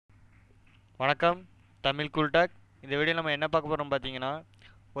வணக்கம். தமிழ் கூல்டாக். இந்த வீடியோ நம்ம என்ன பார்க்க போகிறோம் பார்த்தீங்கன்னா,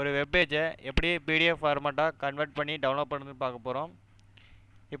 ஒரு வெப்பேஜை எப்படி பிடிஎஃப் ஃபார்மேட்டாக கன்வெர்ட் பண்ணி டவுன்லோட் பண்ணுறதுன்னு பார்க்க போகிறோம்.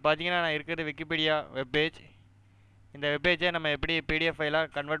 இப்போ பார்த்தீங்கன்னா நான் இருக்கிறது விக்கிபீடியா வெப்பேஜ். இந்த வெப்பேஜை நம்ம எப்படி பிடிஎஃப்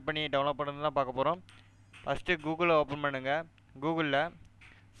ஃபைலாக கன்வெர்ட் பண்ணி டவுன்லோட் பண்ணுறதுன்னு தான் பார்க்க போகிறோம். ஃபஸ்ட்டு கூகுளை ஓப்பன் பண்ணுங்கள். கூகுளில்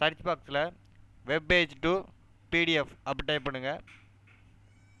சர்ச் பாக்ஸில் வெப்பேஜ் டு பிடிஎஃப் அப்படி டைப் பண்ணுங்கள்.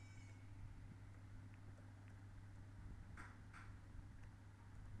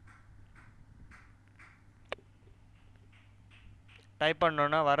 டைப்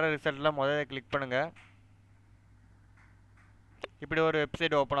பண்ணோன்னா வர ரிசல்ட்டில் முதல்ல கிளிக் பண்ணுங்கள். இப்படி ஒரு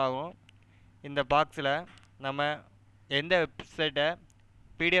வெப்சைட் ஓப்பன் ஆகும். இந்த பாக்ஸில் நம்ம எந்த வெப்சைட்டை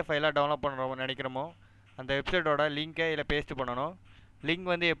பிடிஎஃப் ஃபைலாக டவுன்லோட் பண்ணுறோமோ நினைக்கிறோமோ அந்த வெப்சைட்டோட லிங்க்கை இதில் பேஸ்ட் பண்ணணும்.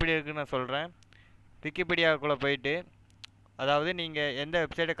 லிங்க் வந்து எப்படி இருக்குன்னு நான் சொல்கிறேன். விக்கிபீடியாவுக்குள்ளே போயிட்டு, அதாவது நீங்கள் எந்த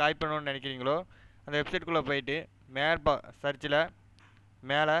வெப்சைட்டை காப்பி பண்ணணும்னு நினைக்கிறீங்களோ அந்த வெப்சைட்டுக்குள்ளே போயிட்டு சர்ச்சில்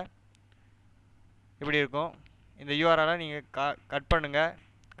மேலே இப்படி இருக்கும். இந்த யூஆர்எலை நீங்கள் கட் பண்ணுங்கள்.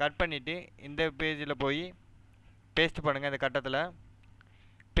 கட் பண்ணிவிட்டு இந்த பேஜில் போய் பேஸ்ட் பண்ணுங்கள். இந்த கட்டத்தில்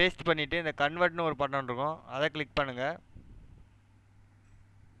பேஸ்ட் பண்ணிவிட்டு இந்த கன்வெர்ட்னு ஒரு பட்டன் இருக்கும், அதை கிளிக் பண்ணுங்கள்.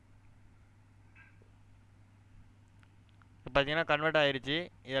 இப்போ பார்த்தீங்கன்னா கன்வெர்ட் ஆகிடுச்சு.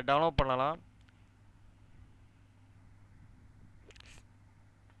 இதை டவுன்லோட் பண்ணலாம்.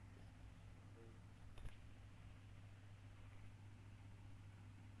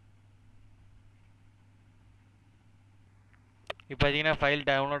 இப்போ பார்த்தீங்கன்னா ஃபைல்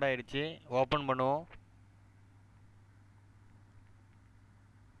டவுன்லோட் ஆகிடுச்சு. ஓப்பன் பண்ணுவோம்.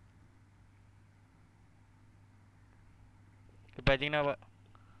 இப்போ பார்த்தீங்கன்னா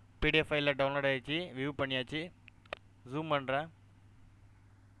பிடிஎஃப் ஃபைலில் டவுன்லோட் ஆகிடுச்சு. வியூ பண்ணியாச்சு. ஜூம் பண்ணுறேன்.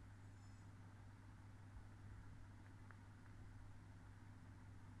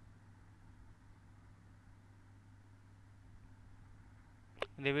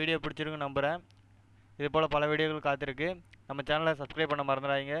 இந்த வீடியோ பிடிச்சிருக்கு நம்புகிறேன். இது போல் பல வீடியோக்கள் காத்திருக்கு. நம்ம சேனலை சப்ஸ்கிரைப் பண்ண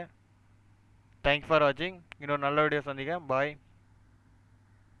மறந்துடாதீங்க. தேங்க்ஸ் ஃபார் வாட்சிங். இன்னொரு நல்ல வீடியோ சந்திக்க. பாய்.